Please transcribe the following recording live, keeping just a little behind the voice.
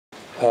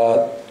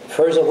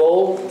First of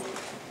all,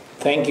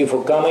 thank you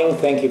for coming.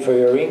 Thank you for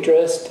your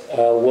interest.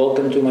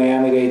 Welcome to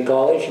Miami-Dade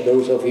College.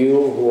 Those of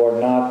you who are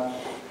not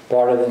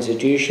part of the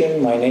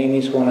institution, my name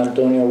is Juan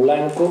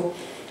Blanco.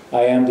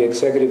 I am the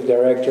Executive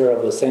Director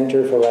of the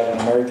Center for Latin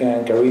American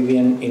and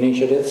Caribbean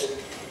Initiatives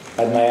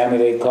at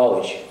Miami-Dade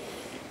College.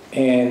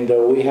 And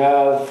we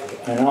have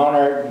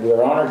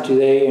we're honored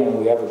today, and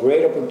we have a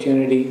great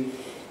opportunity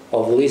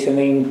of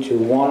listening to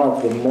one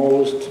of the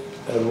most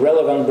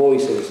relevant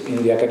voices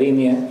in the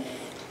academia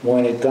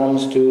when it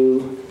comes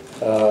to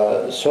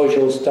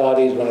social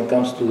studies, when it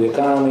comes to the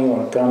economy,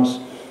 when it comes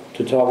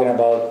to talking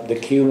about the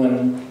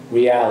Cuban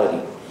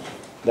reality.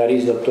 That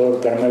is Dr.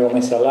 Carmelo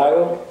Mesa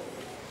Lago,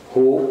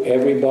 who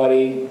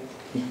everybody,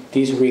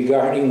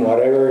 disregarding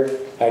whatever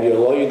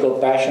ideological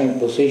passion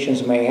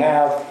positions may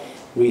have,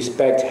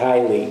 respect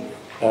highly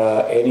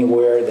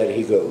anywhere that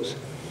he goes.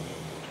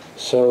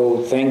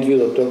 So thank you,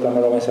 Dr.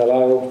 Carmelo Mesa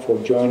Lago,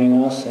 for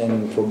joining us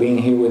and for being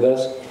here with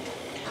us.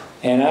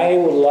 And I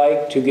would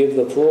like to give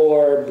the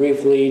floor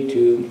briefly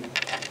to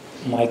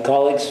my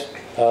colleagues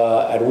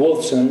at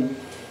Wolfson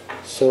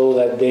so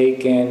that they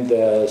can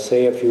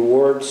say a few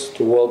words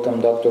to welcome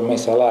Dr.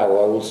 Mesa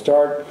Lago. I will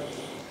start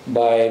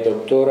by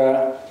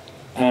Dr.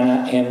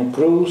 Ana M.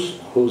 Cruz,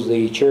 who's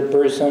the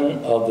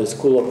chairperson of the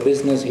School of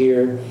Business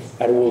here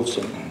at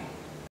Wolfson.